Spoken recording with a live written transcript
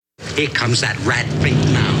Here comes that rat beat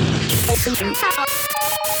now.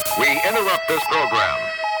 We interrupt this program.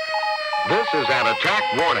 This is an attack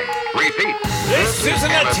warning. Repeat. This is an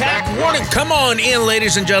attack warning. Come on in,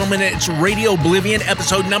 ladies and gentlemen. It's Radio Oblivion,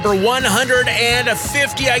 episode number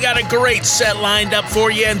 150. I got a great set lined up for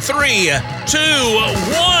you in 3, 2,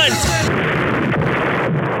 1.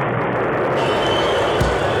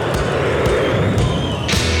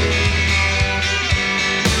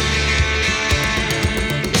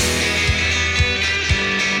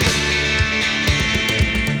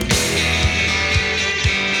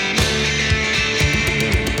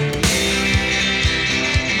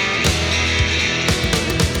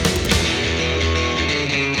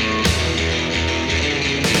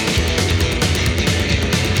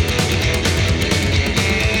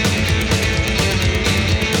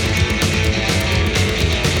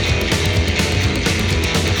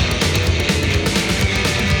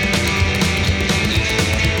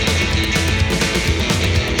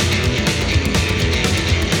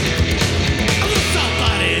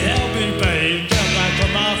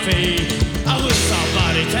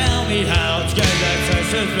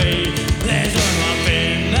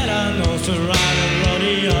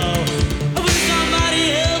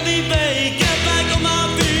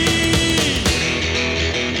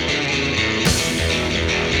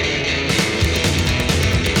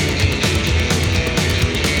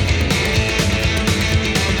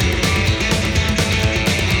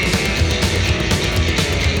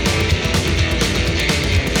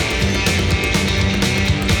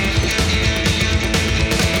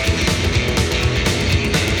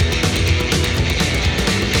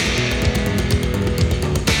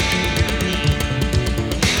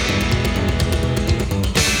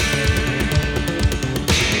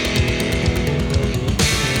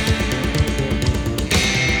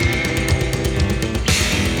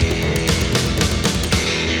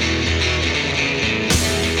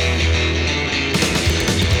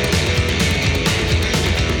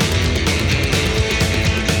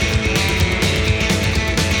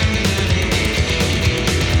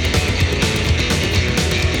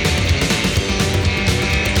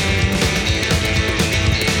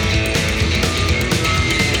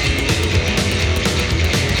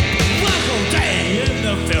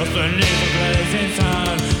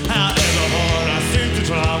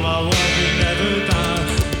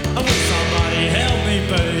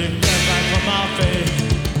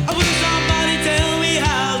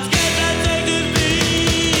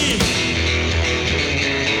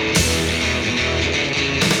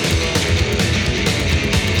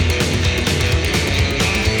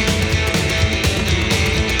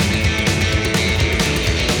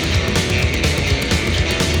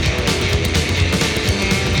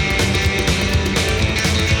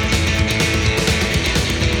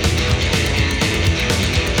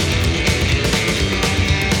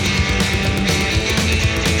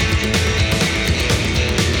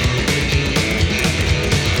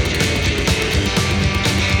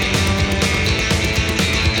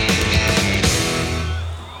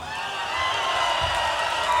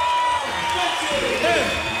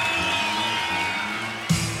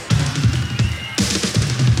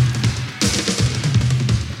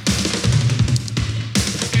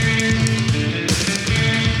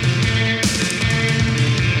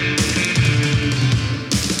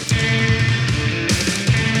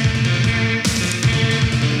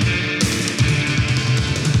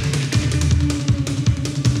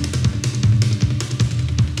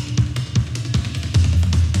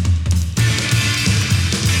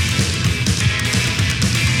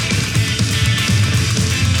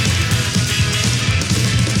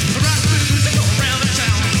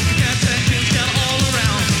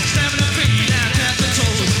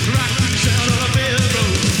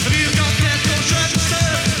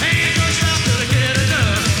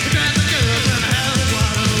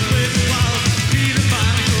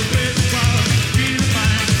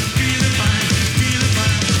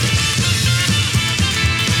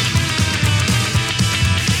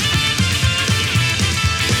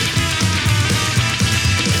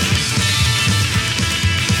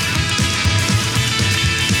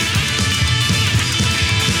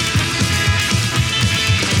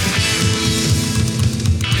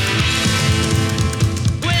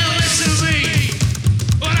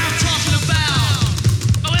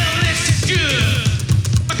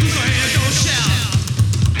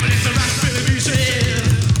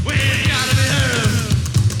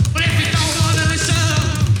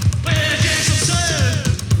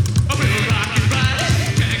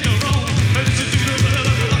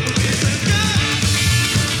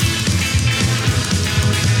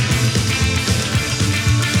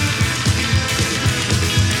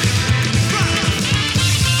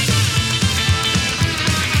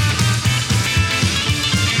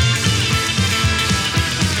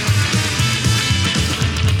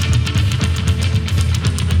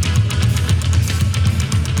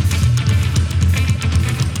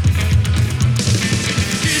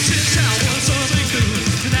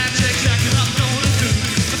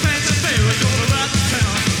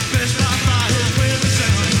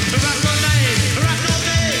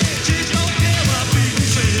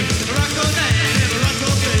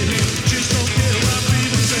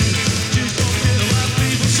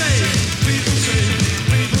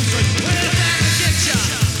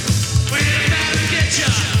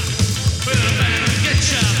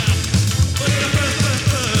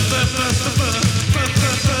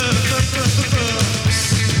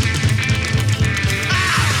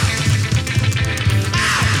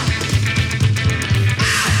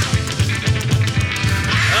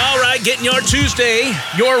 your Tuesday.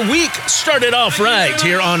 Your week started off right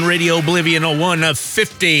here on Radio Oblivion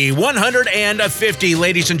 150. 150,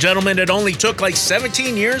 ladies and gentlemen. It only took like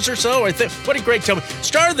 17 years or so. I think. What a great time.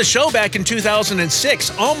 Started the show back in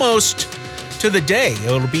 2006, almost to the day.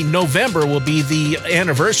 It'll be November will be the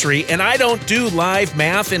anniversary, and I don't do live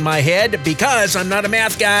math in my head because I'm not a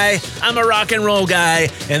math guy. I'm a rock and roll guy,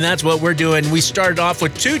 and that's what we're doing. We started off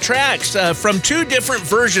with two tracks from two different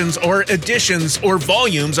versions or editions or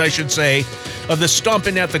volumes, I should say, of the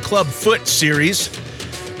Stompin' at the Club Foot series.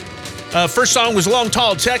 First song was Long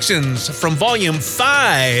Tall Texans from Volume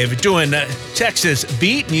 5 doing Texas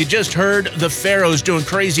Beat, and you just heard the Pharaohs doing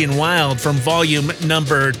Crazy and Wild from Volume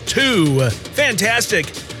number 2.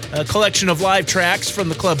 Fantastic collection of live tracks from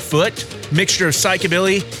the Club Foot, mixture of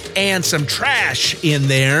psychobilly and some trash in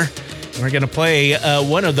there. We're going to play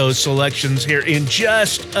one of those selections here in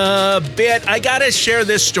just a bit. I got to share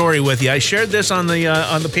this story with you. I shared this on the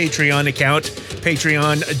Patreon account,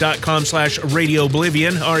 patreon.com/Radio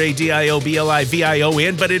Oblivion,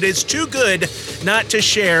 RADIOBLIVION, but it is too good not to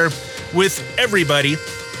share with everybody.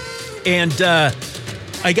 And I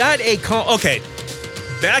got a call. Okay,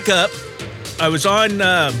 back up. I was on,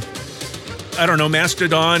 I don't know,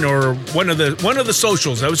 Mastodon or one of the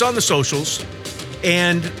socials. I was on the socials.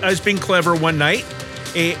 And I was being clever one night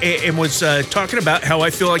and was talking about how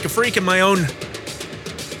I feel like a freak in my own,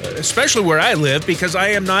 especially where I live, because I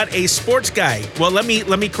am not a sports guy. Well, let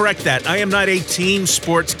me correct that. I am not a team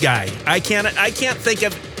sports guy. I can't think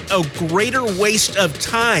of a greater waste of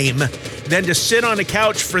time than to sit on a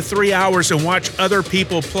couch for 3 hours and watch other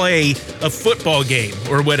people play a football game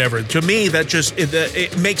or whatever. To me, that just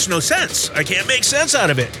it makes no sense. I can't make sense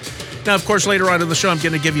out of it. Now, of course, later on in the show, I'm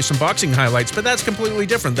going to give you some boxing highlights, but that's completely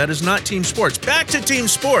different. That is not team sports. Back to team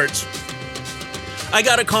sports. I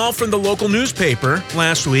got a call from the local newspaper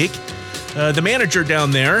last week, the manager down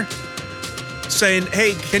there, saying,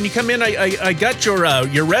 hey, can you come in? I got your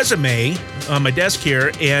resume on my desk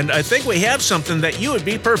here, and I think we have something that you would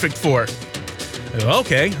be perfect for.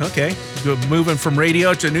 Okay. Moving from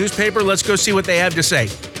radio to newspaper, let's go see what they have to say.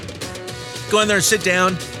 Go in there and sit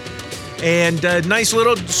down. And a nice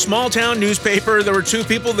little small town newspaper. There were two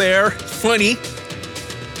people there. Funny.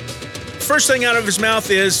 First thing out of his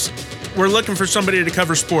mouth is, we're looking for somebody to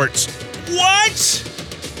cover sports. What?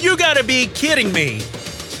 You gotta be kidding me.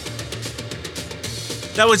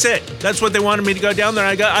 That was it. That's what they wanted me to go down there.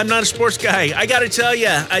 I'm not a sports guy. I gotta tell you,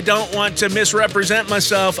 I don't want to misrepresent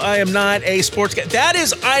myself. I am not a sports guy. That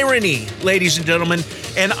is irony, ladies and gentlemen.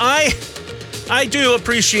 And I do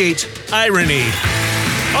appreciate irony.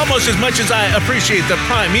 Almost as much as I appreciate the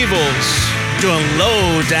Primevals doing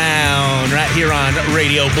Low Down right here on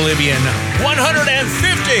Radio Oblivion. 150.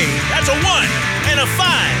 That's a 1 and a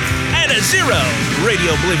 5 and a 0.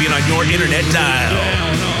 Radio Oblivion on your internet dial.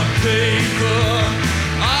 Down on paper,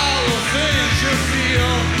 all the things you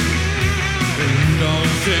feel. You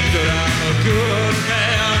don't think that I'm a good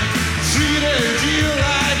man. Treated you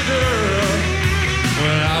like dirt.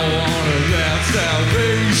 When I wanted that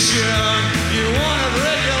salvation, you wanted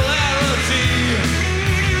regularity.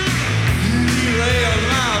 You laid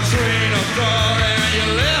my train of thought and you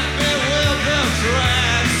left me with the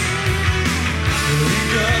tracks. You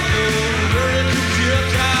got no ready to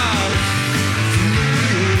kick out.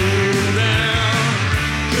 Feel down.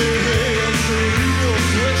 Hey, it's a real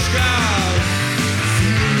switch guy.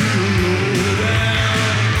 Feel down.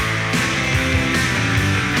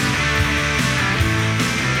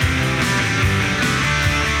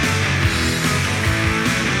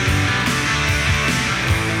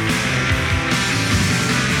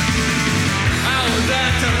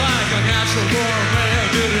 Acting like a natural born man,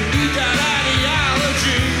 didn't need that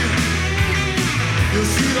ideology. You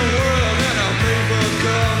see the world in a paper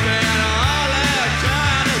cup and all that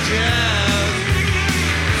kind of jazz.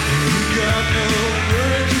 You got no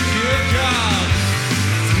word to kick out.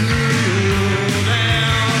 Feel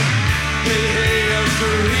down. Hey, it's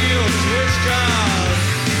the real switch card.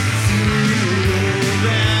 Feel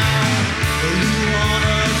down. You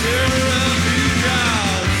wanna hear a beat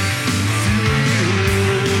out.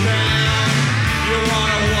 You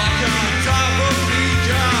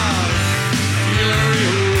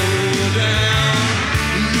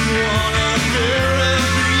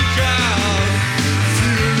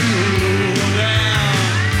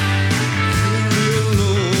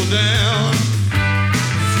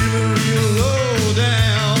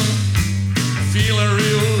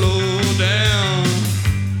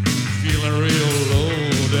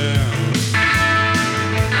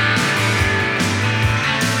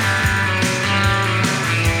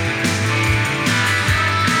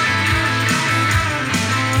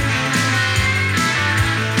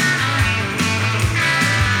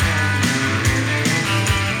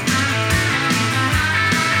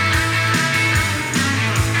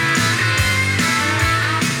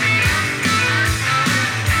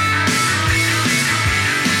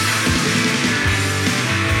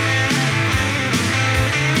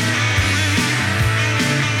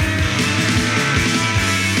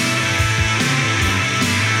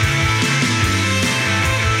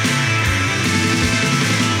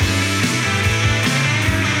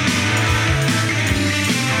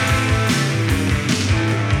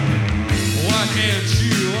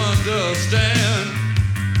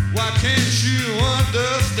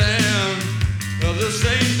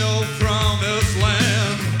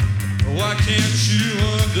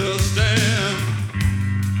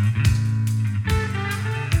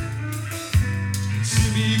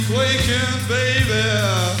quaking, baby.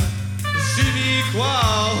 See me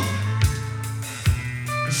quail.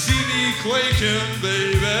 See me quaking,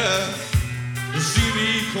 baby. See me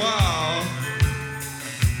quail.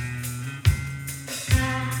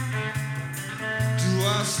 Do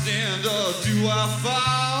I stand or do I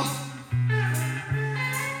fall?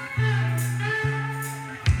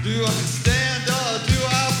 Do I stand or do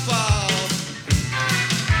I fall?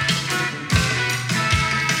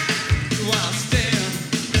 Do I stand?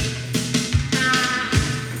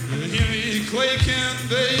 You hear me quaking,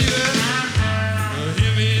 baby. You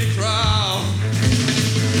hear me crawl.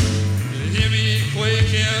 You hear me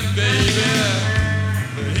quaking, baby.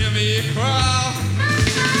 You hear me crawl.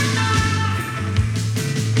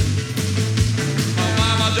 My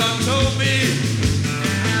mama done told me.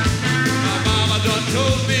 My mama done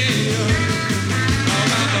told me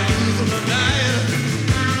about the blues of the night.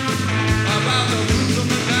 About the blues of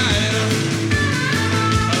the night.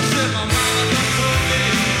 I said my mama done told me.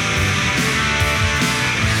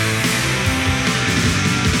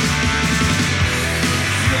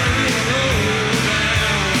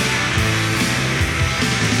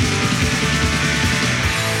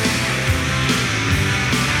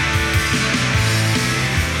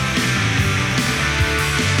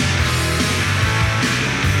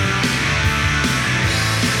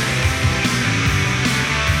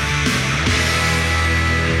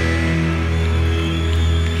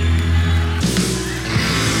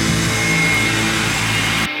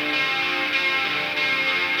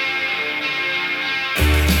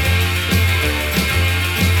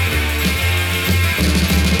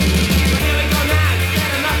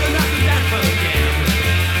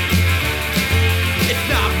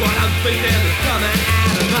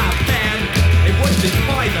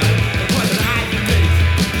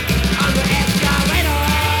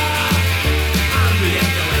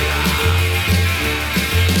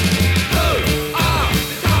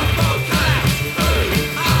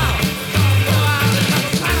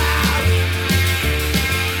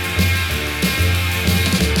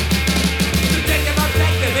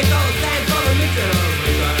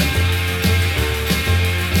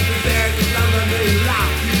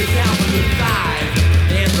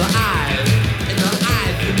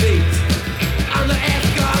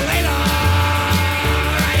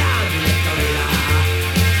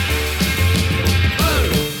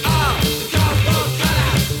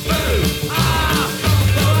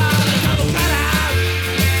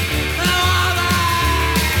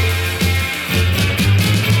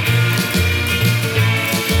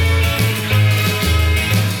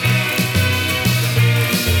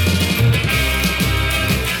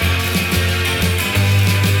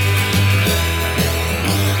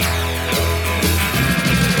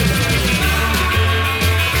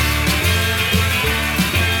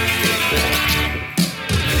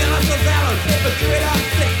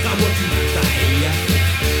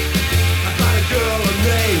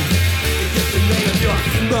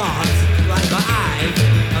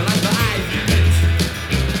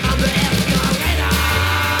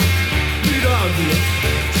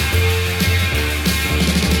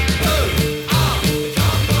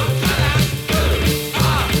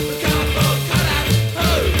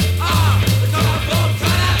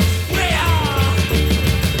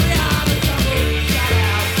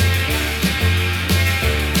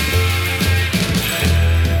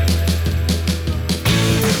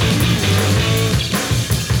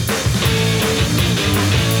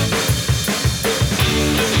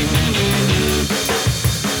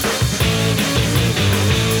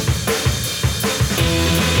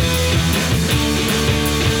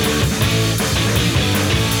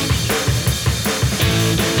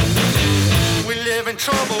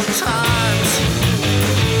 troubled times,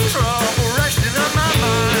 trouble resting on my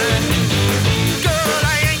mind. Girl,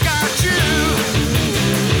 I ain't got you,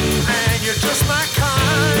 and you're just my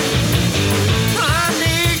kind. I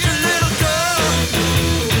need your little girl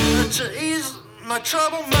to ease my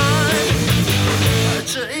troubled mind,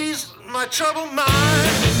 to ease my troubled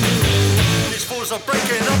mind. These fools are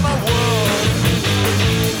breaking up my world,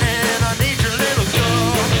 and I need your little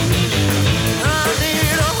girl. I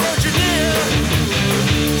need to hold you near,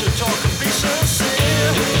 to talk and be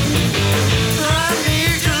sincere. I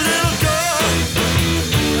need your little girl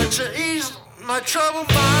to ease my troubled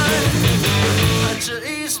mind, to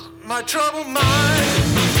ease my troubled mind.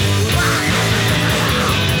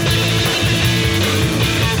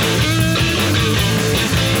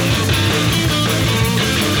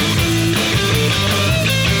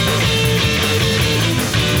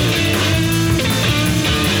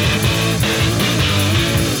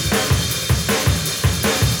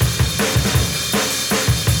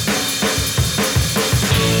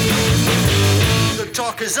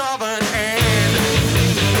 is of an end,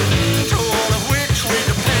 to all of which we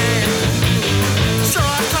depend. So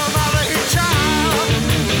I come over here, child,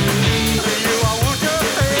 you I would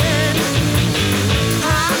defend.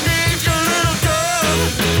 I need your little girl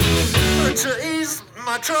to ease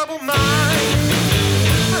my troubled mind,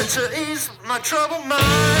 to ease my troubled mind,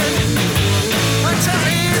 to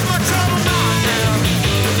ease my troubled mind,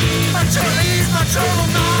 to ease my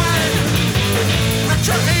troubled mind, to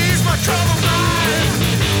ease my troubled mind, to ease my troubled mind,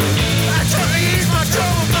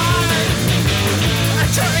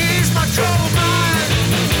 to ease my troubled mind,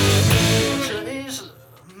 to ease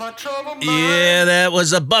my troubled mind. Yeah, that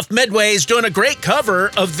was a Buff Midways doing a great cover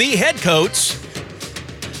of The Headcoats.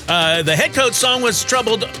 The Headcoats song was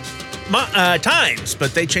Troubled Times,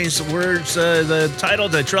 but they changed the words, the title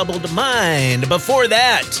to Troubled Mind. Before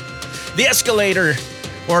that, The Escalator,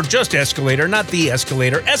 or just Escalator, not The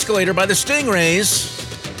Escalator, Escalator by the Stingrays.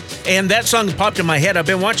 And that song popped in my head. I've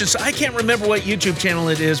been watching, I can't remember what YouTube channel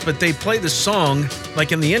it is, but they play the song,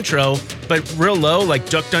 like in the intro, but real low, like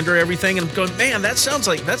ducked under everything. And I'm going, man, that sounds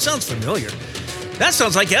familiar. That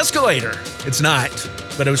sounds like Escalator. It's not,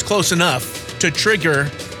 but it was close enough to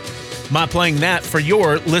trigger my playing that for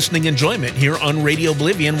your listening enjoyment here on Radio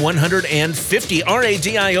Oblivion 150,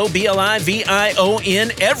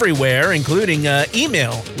 RADIOBLIVION, everywhere, including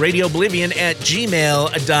email,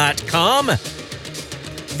 radiooblivion@gmail.com.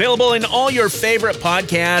 Available in all your favorite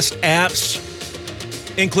podcast apps,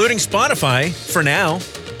 including Spotify, for now,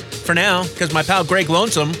 because my pal Greg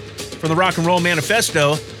Lonesome from the Rock and Roll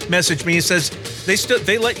Manifesto messaged me and says,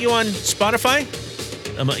 they let you on Spotify?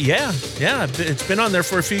 Yeah, it's been on there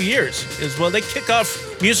for a few years. They kick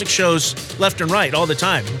off music shows left and right all the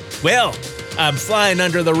time. Well, I'm flying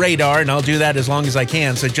under the radar, and I'll do that as long as I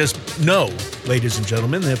can. So just know, ladies and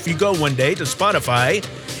gentlemen, that if you go one day to Spotify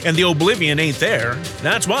and the Oblivion ain't there,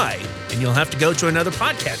 that's why. And you'll have to go to another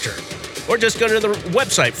podcatcher. Or just go to the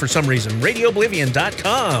website for some reason,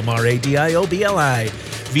 radiooblivion.com,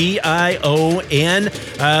 RADIOBLIVION.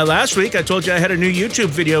 Last week, I told you I had a new YouTube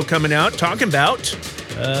video coming out talking about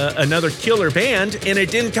another killer band, and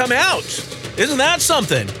it didn't come out. Isn't that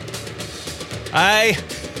something? I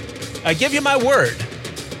give you my word.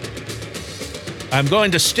 I'm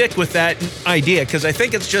going to stick with that idea because I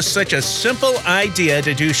think it's just such a simple idea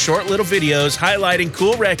to do short little videos highlighting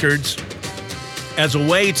cool records as a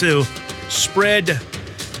way to spread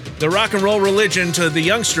the rock and roll religion to the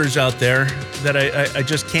youngsters out there that I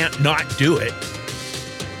just can't not do it.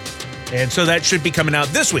 And so that should be coming out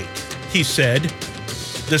this week, he said.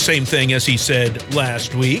 The same thing as he said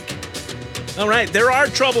last week. All right, these are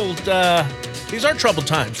troubled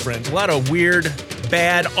times, friends. A lot of weird,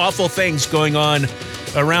 bad, awful things going on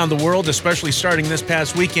around the world, especially starting this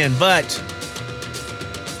past weekend. But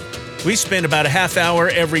we spend about a half hour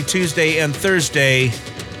every Tuesday and Thursday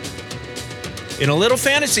in a little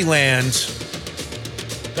fantasy land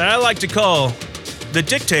that I like to call the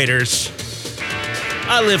Dictators.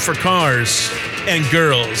 I live for cars and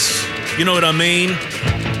girls. You know what I mean?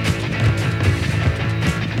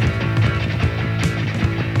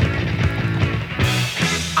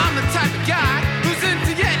 I'm the type of guy who's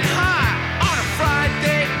into getting high on a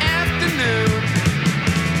Friday afternoon.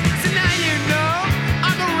 So now you know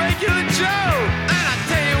I'm a regular Joe, and I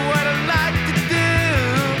tell you what I like to do.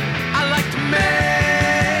 I like to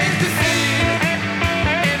make the scene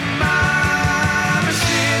in my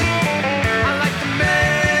machine. I like to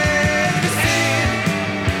make the scene.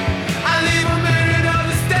 I leave a minute of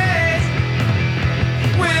the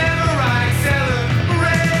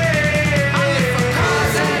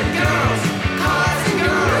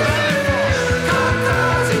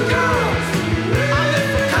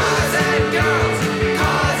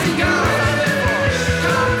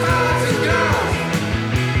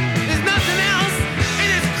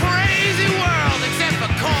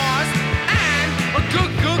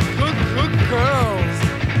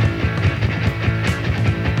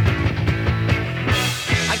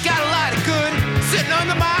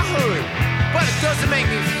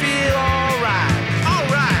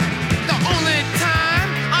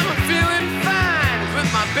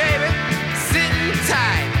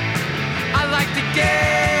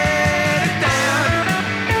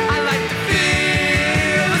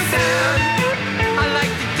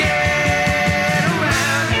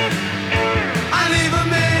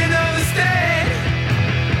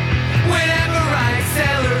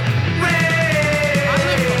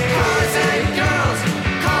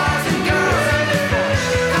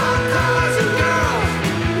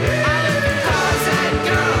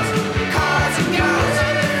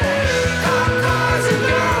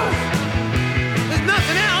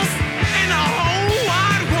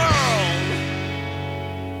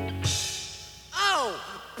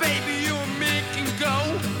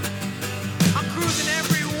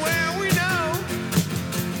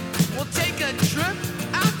a trip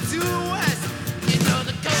out to the west. You know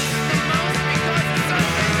the coast the most because it's so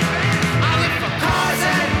big. I live for cars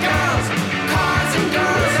and girls, cars and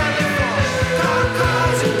girls. I live for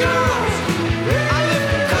cars and girls. I live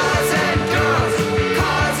for cars and girls,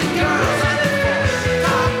 cars and girls. I live for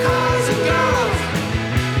cars and girls.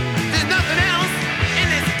 There's nothing else in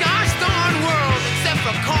this gosh darn world except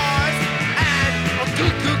for cars and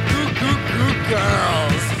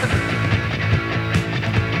girls.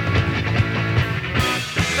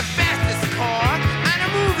 The fastest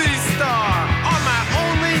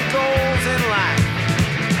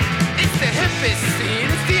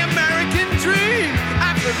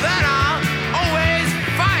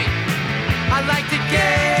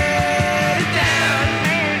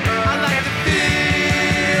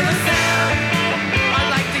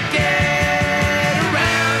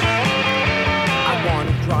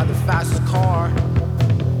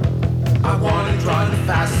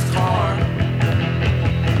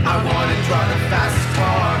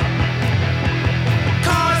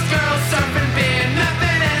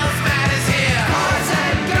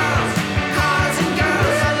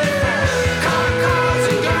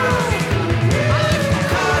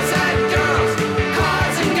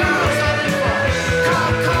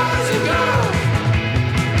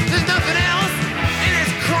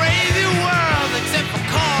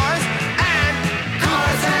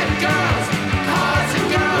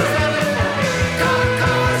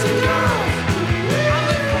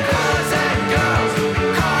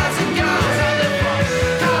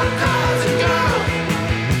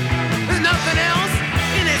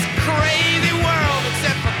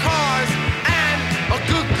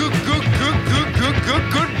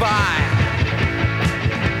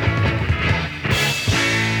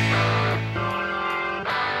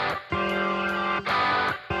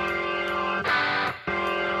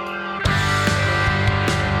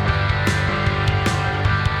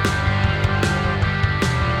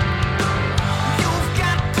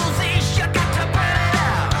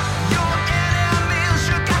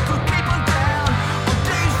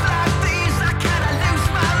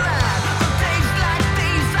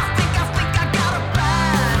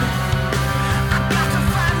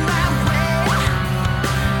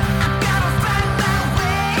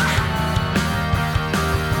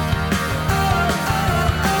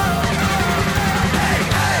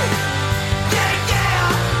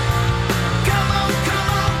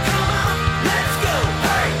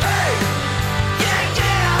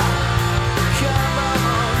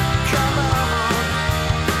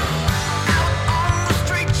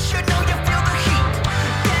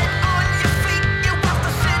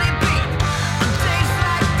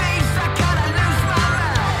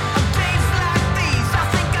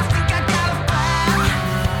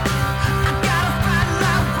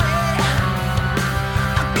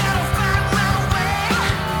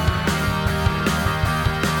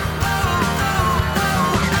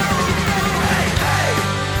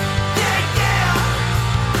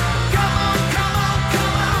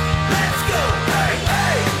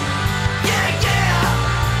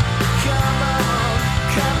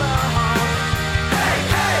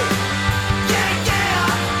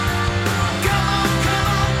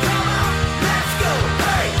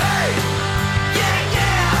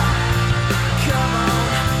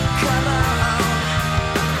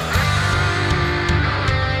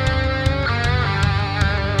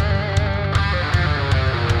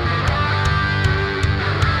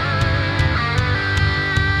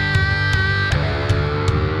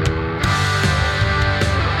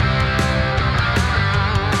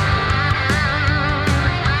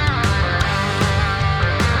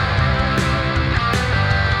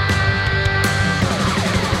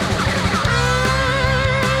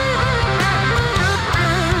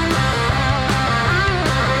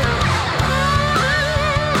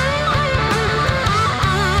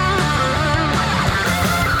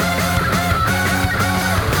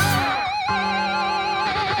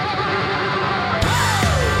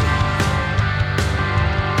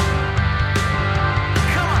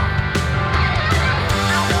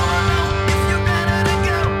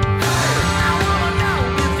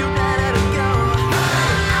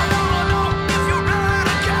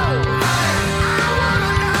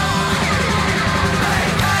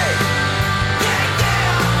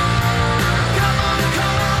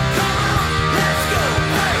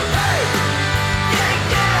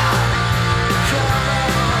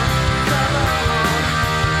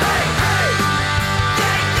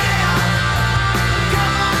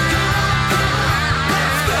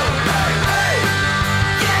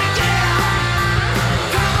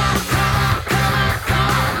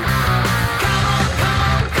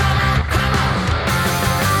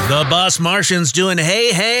The Boss Martians doing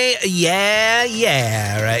Hey, Hey, Yeah,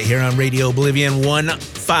 Yeah, right here on Radio Oblivion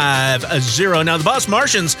 150. Now, the Boss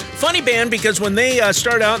Martians, funny band because when they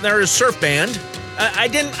start out, they're a surf band.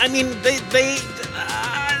 They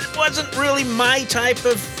wasn't really my type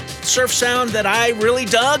of surf sound that I really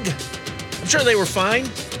dug. I'm sure they were fine.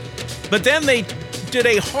 But then they did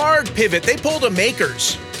a hard pivot. They pulled a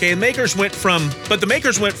Makers. Okay, the Makers went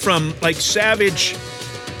from like savage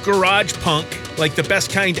garage punk, like the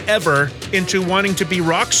best kind ever, into wanting to be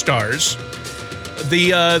rock stars.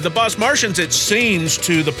 The Boss Martians, it seems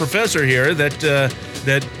to the professor here that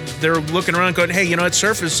they're looking around going, hey, you know what,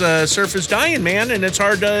 surf is dying, man, and it's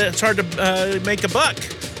hard to make a buck.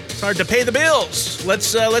 It's hard to pay the bills.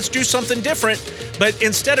 Let's do something different. But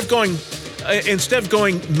instead of going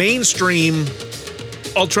mainstream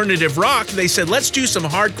alternative rock, they said, let's do some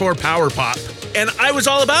hardcore power pop. And I was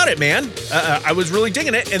all about it, man. I was really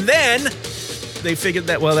digging it. And then they figured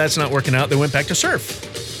that, well, that's not working out. They went back to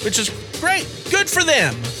surf, which is great. Good for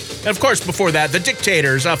them. And of course, before that, the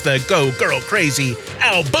Dictators off the Go Girl Crazy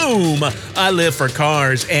album, I Live for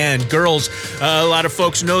Cars and Girls. A lot of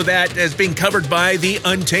folks know that as being covered by the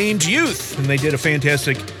Untamed Youth, and they did a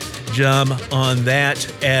fantastic job on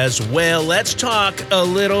that as well. Let's talk a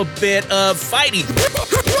little bit of fighting,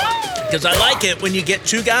 because I like it when you get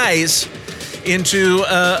two guys into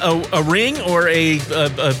a ring or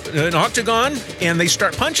an octagon and they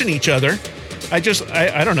start punching each other. I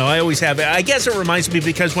don't know. I always have it. I guess it reminds me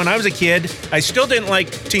because when I was a kid, I still didn't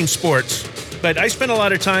like team sports, but I spent a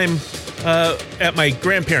lot of time at my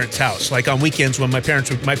grandparents' house, like on weekends when my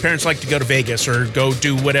parents like to go to Vegas or go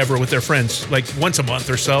do whatever with their friends, like once a month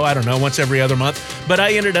or so. I don't know, once every other month. But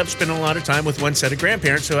I ended up spending a lot of time with one set of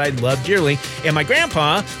grandparents who I loved dearly. And my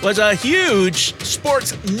grandpa was a huge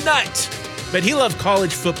sports nut, but he loved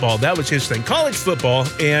college football. That was his thing, college football.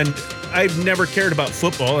 And I've never cared about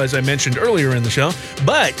football, as I mentioned earlier in the show.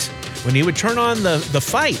 But when he would turn on the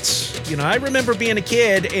fights, you know, I remember being a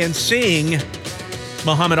kid and seeing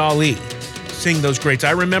Muhammad Ali, seeing those greats.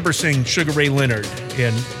 I remember seeing Sugar Ray Leonard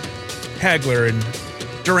and Hagler and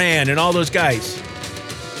Duran and all those guys.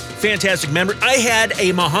 Fantastic memory. I had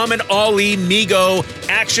a Muhammad Ali Mego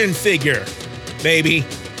action figure, baby.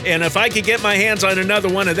 And if I could get my hands on another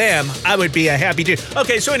one of them, I would be a happy dude.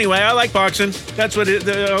 Okay, so anyway, I like boxing. That's what it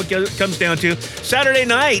comes down to. Saturday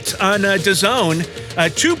night on DAZN,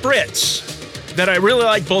 two Brits that I really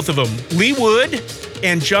like, both of them, Lee Wood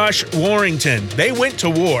and Josh Warrington. They went to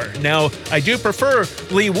war. Now, I do prefer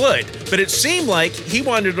Lee Wood, but it seemed like he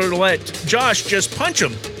wanted to let Josh just punch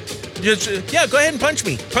him. Yeah, go ahead and punch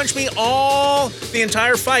me. Punch me the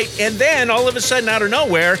entire fight. And then all of a sudden, out of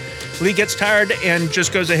nowhere, Lee gets tired and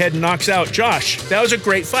just goes ahead and knocks out Josh. That was a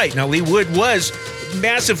great fight. Now, Lee Wood was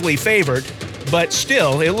massively favored, but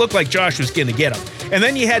still, it looked like Josh was going to get him. And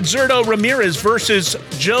then you had Zurdo Ramirez versus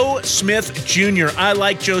Joe Smith Jr. I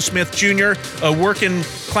like Joe Smith Jr., a working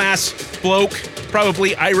class bloke,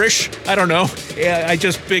 probably Irish. I don't know. I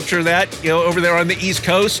just picture that, over there on the East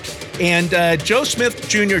Coast. And Joe Smith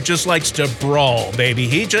Jr. just likes to brawl, baby.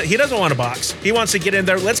 He doesn't want to box. He wants to get in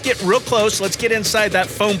there. Let's get real close. Let's get inside that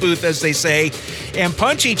phone booth, as they say, and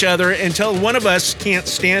punch each other until one of us can't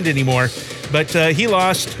stand anymore. But he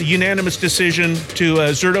lost a unanimous decision to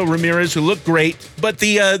Zurdo Ramirez, who looked great. But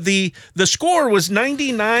the score was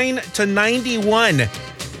 99-91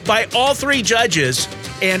 by all three judges,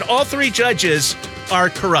 and all three judges are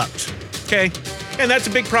corrupt. Okay, and that's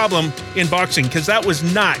a big problem in boxing because that was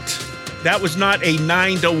not a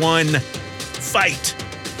 9-1 fight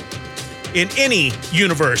in any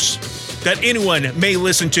universe that anyone may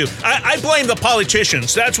listen to. I blame the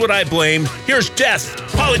politicians. That's what I blame. Here's Death.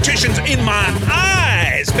 Politicians in my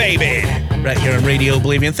eyes, baby. Right here on Radio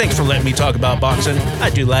Oblivion. Thanks for letting me talk about boxing.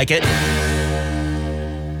 I do like it.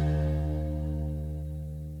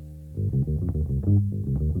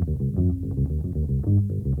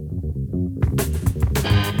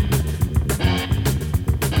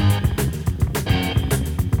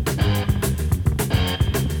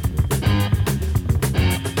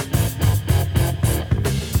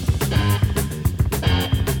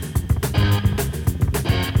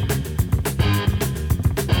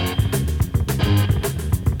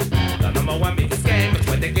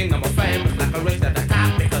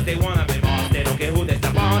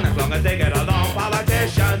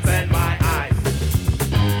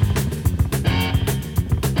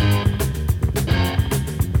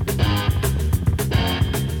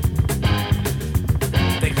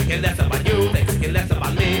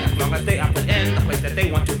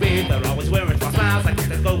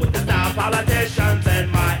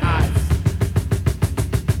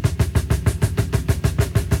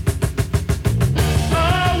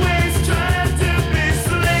 Oh,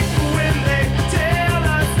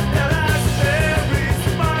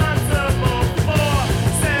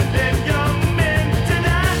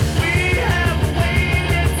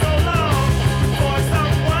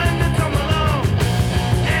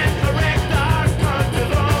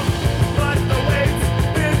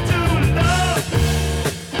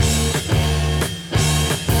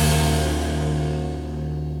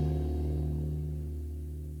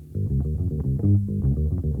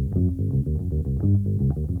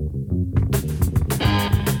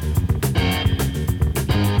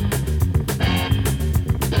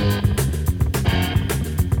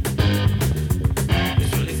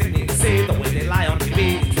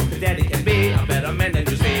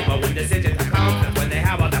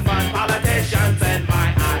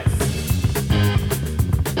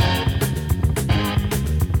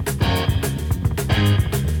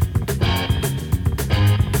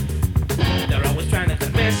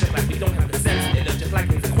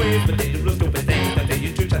 trees, but they do stupid things that they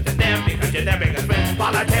use to shut them because you're their biggest friends.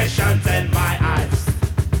 Politicians in my eyes.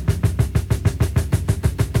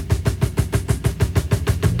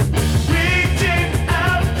 Reaching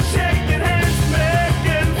out, shaking hands,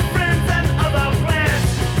 making friends and other plans.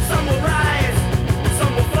 Some will rise,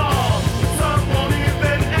 some will fall, some won't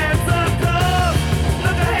even answer calls.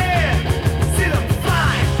 Look ahead, see them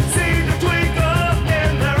fly, see the twinkle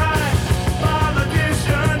in their eye.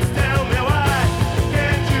 Politicians, tell me why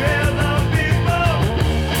can't you hear the people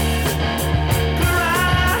cry?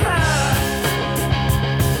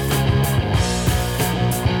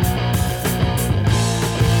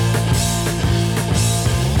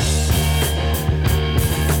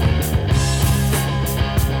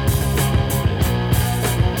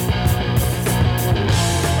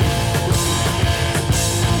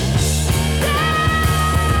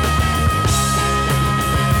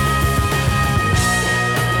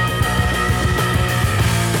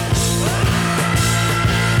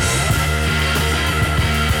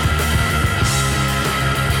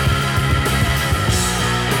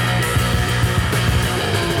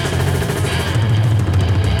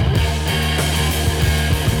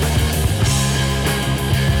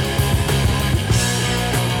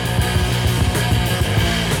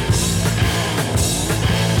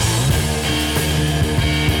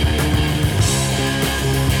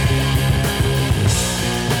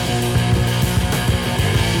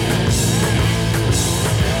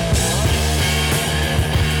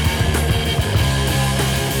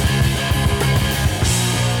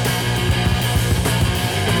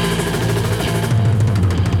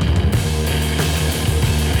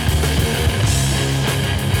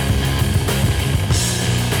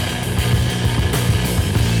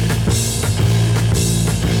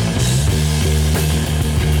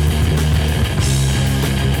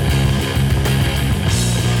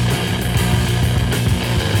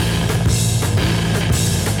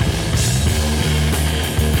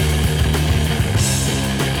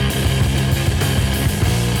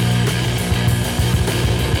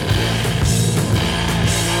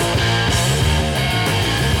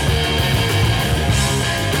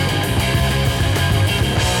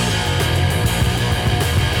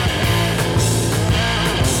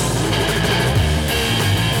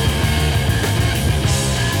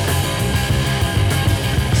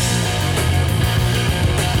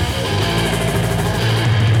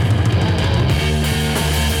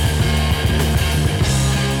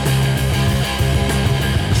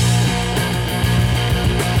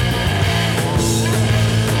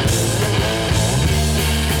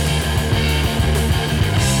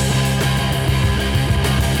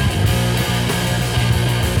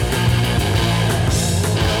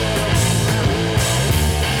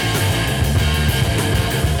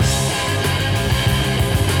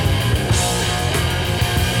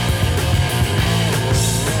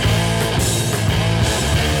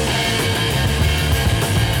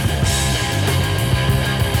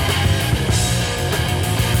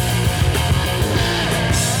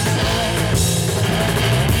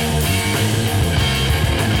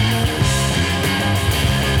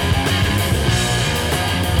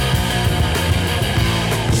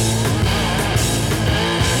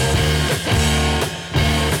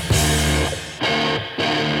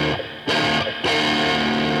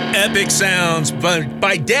 Epic sounds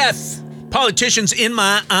by Death. Politicians in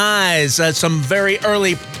My Eyes. Some very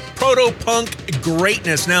early proto-punk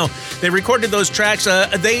greatness. Now, they recorded those tracks.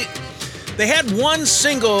 They had one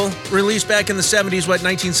single released back in the 70s,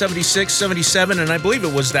 1976, 77, and I believe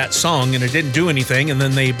it was that song, and it didn't do anything, and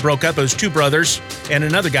then they broke up. It was two brothers and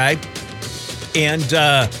another guy, and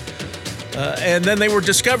then they were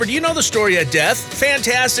discovered. You know the story of Death.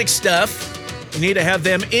 Fantastic stuff. You need to have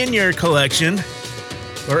them in your collection,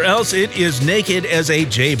 or else it is naked as a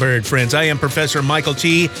jaybird, friends. I am Professor Michael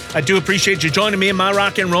T. I do appreciate you joining me in my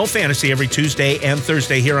rock and roll fantasy every Tuesday and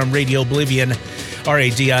Thursday here on Radio Oblivion,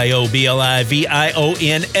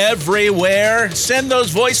 RADIOBLIVION, everywhere. Send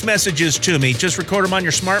those voice messages to me. Just record them on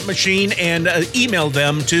your smart machine and email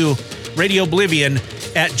them to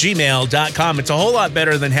radiooblivion@gmail.com. It's a whole lot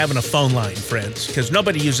better than having a phone line, friends, because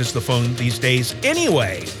nobody uses the phone these days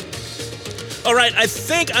anyway. All right,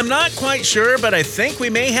 I'm not quite sure, but I think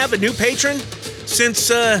we may have a new patron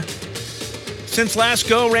since last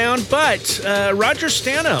go round. But Roger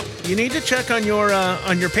Stano, you need to check on your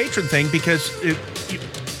patron thing, because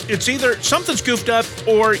it's either something's goofed up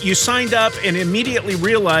or you signed up and immediately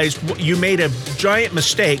realized you made a giant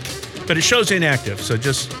mistake, but it shows inactive. So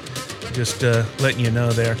just letting you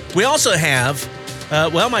know there. We also have.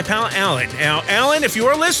 My pal Alan. Now, Alan, if you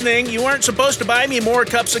are listening, you weren't supposed to buy me more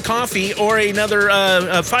cups of coffee or another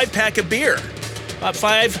 5-pack of beer.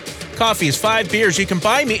 5 coffees, 5 beers. You can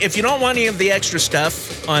buy me if you don't want any of the extra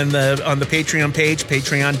stuff on the Patreon page,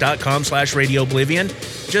 patreon.com/Radio Oblivion.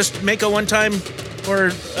 Just make a one-time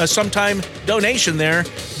or a sometime donation there.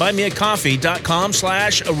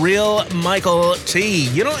 Buymeacoffee.com/Real Michael T.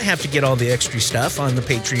 You don't have to get all the extra stuff on the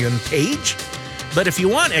Patreon page, but if you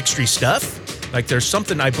want extra stuff, like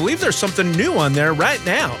I believe there's something new on there right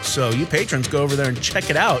now. So you patrons go over there and check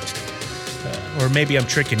it out. Or maybe I'm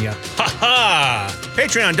tricking you. Ha ha!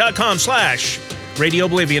 Patreon.com/Radio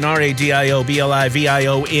Oblivion,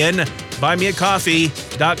 RADIOBLIVION.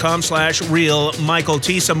 Buymeacoffee.com/Real Michael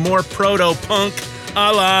T. Some more proto-punk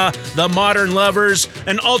a la The Modern Lovers,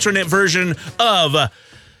 an alternate version of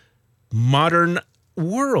Modern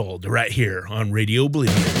World right here on Radio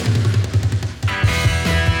Oblivion.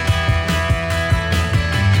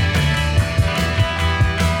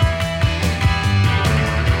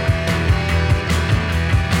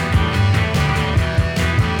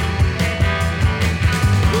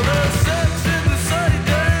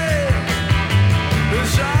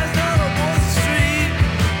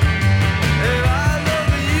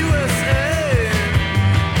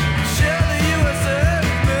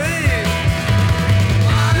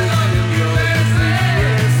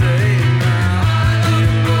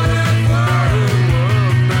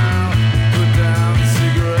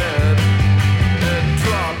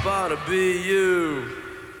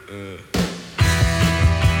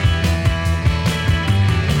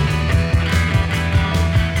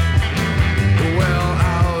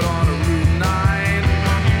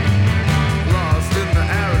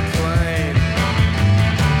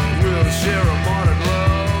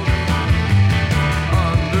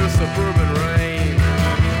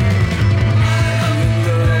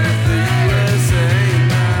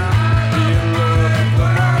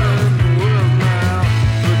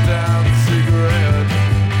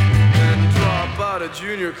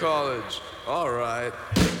 College. All right.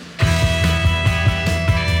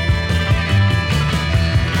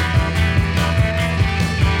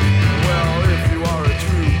 Well, if you are a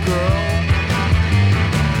true girl,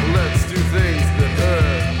 let's do things that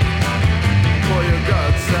hurt. Pour your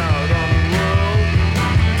guts out on the world,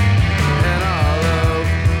 and I'll love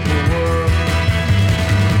the world.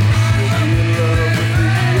 We'll be in love with the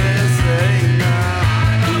USA now.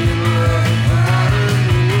 Be in love with the modern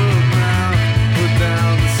world now. Put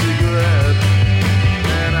down the cigarette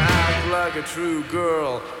and act like a true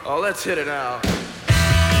girl. Oh, let's hit it out.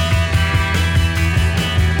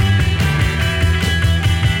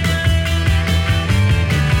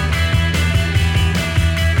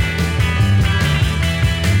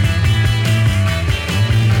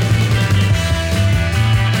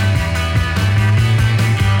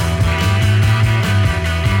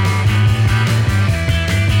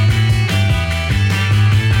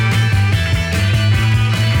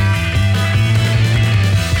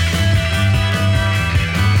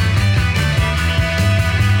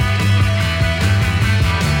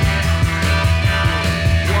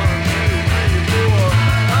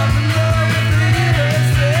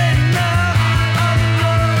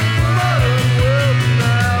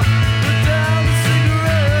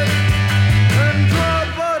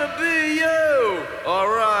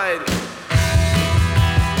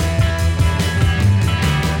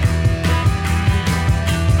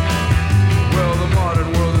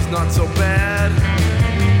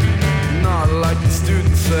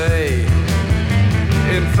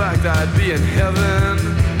 I'd be in heaven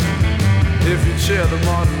if you'd share the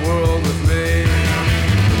modern world with me.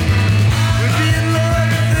 We'd be in love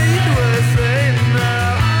with the USA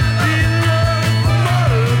now. Be in love with the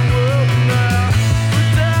modern world now. Put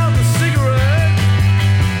down the cigarette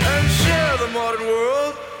and share the modern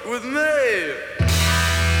world with me.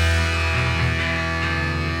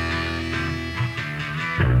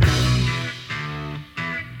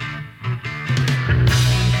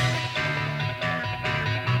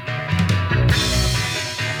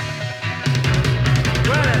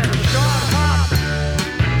 Well, it's a short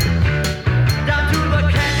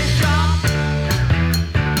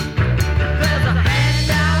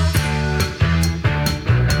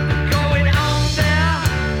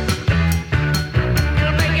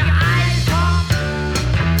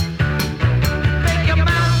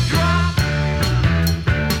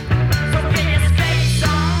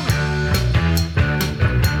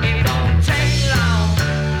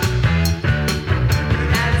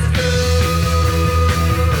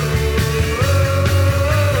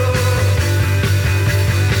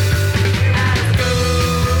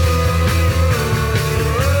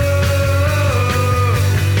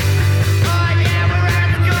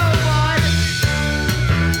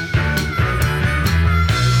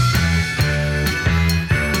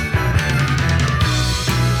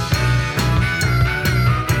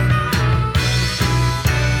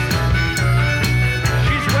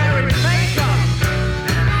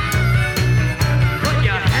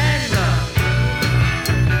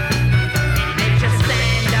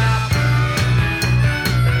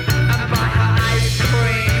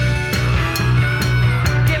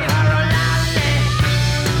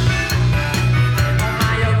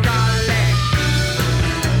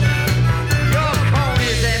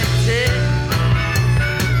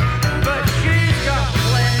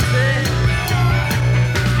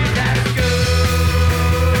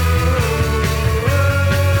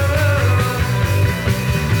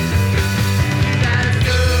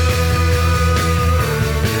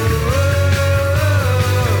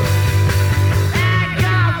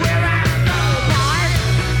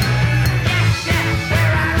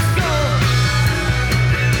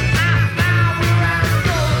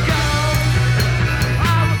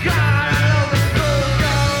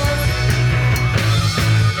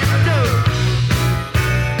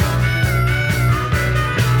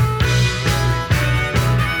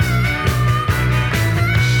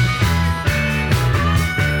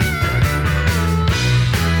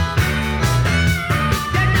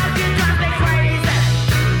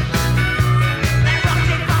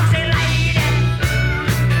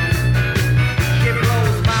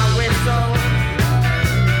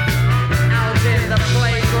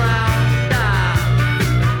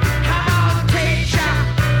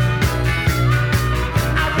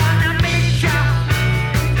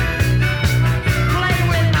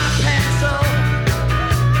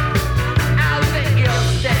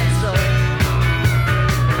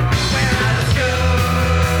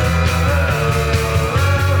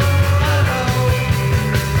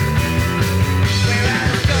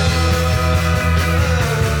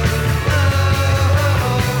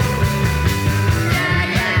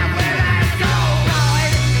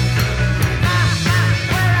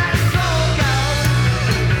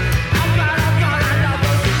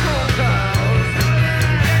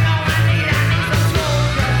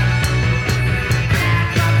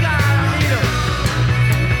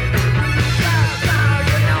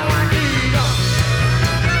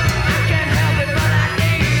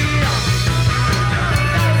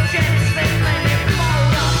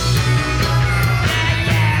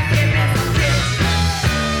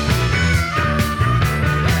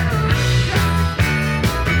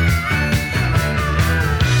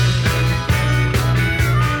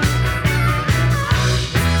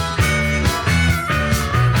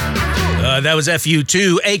That was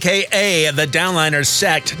FU2, a.k.a. the Downliners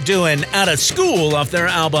Sect, doing Out of School off their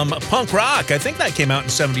album Punk Rock. I think that came out in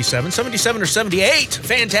 77 or 78.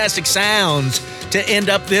 Fantastic sounds to end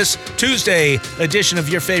up this Tuesday edition of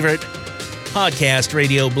your favorite podcast,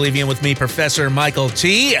 Radio Oblivion, with me, Professor Michael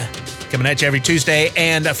T. Coming at you every Tuesday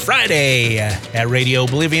and Friday at Radio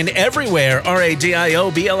Oblivion everywhere.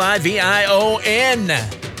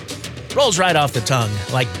 RADIOBLIVION. Rolls right off the tongue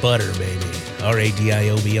like butter, baby.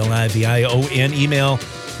 RADIOBLIVION. Email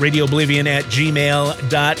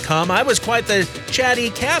radiooblivion@gmail.com. I was quite the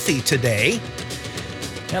chatty Cathy today.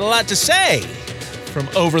 Had a lot to say from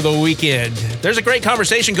over the weekend. There's a great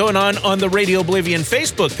conversation going on the Radio Oblivion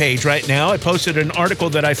Facebook page right now. I posted an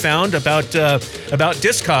article that I found about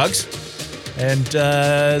Discogs and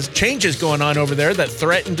changes going on over there that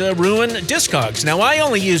threaten to ruin Discogs. Now, I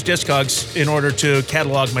only use Discogs in order to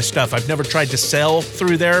catalog my stuff. I've never tried to sell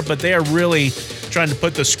through there, but they are really trying to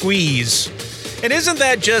put the squeeze. And isn't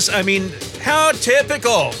that just, I mean, how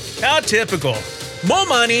typical? How typical? More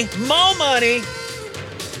money, more money.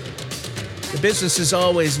 The businesses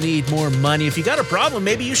always need more money. If you got a problem,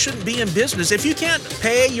 maybe you shouldn't be in business. If you can't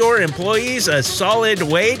pay your employees a solid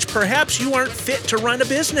wage, perhaps you aren't fit to run a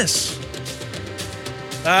business.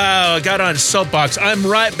 Oh, I got on a soapbox. I'm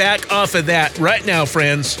right back off of that right now,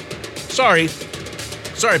 friends. Sorry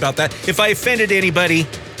about that. If I offended anybody,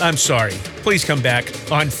 I'm sorry. Please come back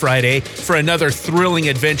on Friday for another thrilling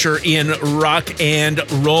adventure in rock and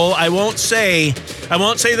roll. I won't say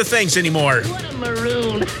the things anymore. What a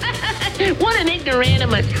maroon. What an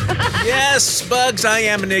ignoramus. Yes, Bugs, I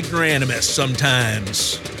am an ignoramus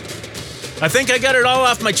sometimes. I think I got it all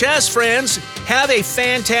off my chest, friends. Have a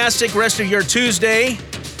fantastic rest of your Tuesday.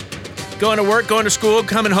 Going to work, going to school,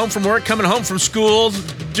 coming home from work, coming home from school,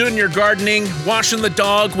 doing your gardening, washing the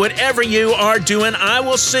dog, whatever you are doing, I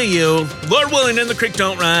will see you, Lord willing, and the creek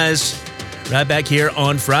don't rise, right back here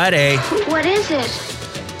on Friday. What is it?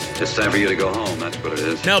 It's time for you to go home, that's what it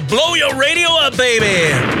is. Now blow your radio up,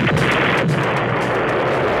 baby!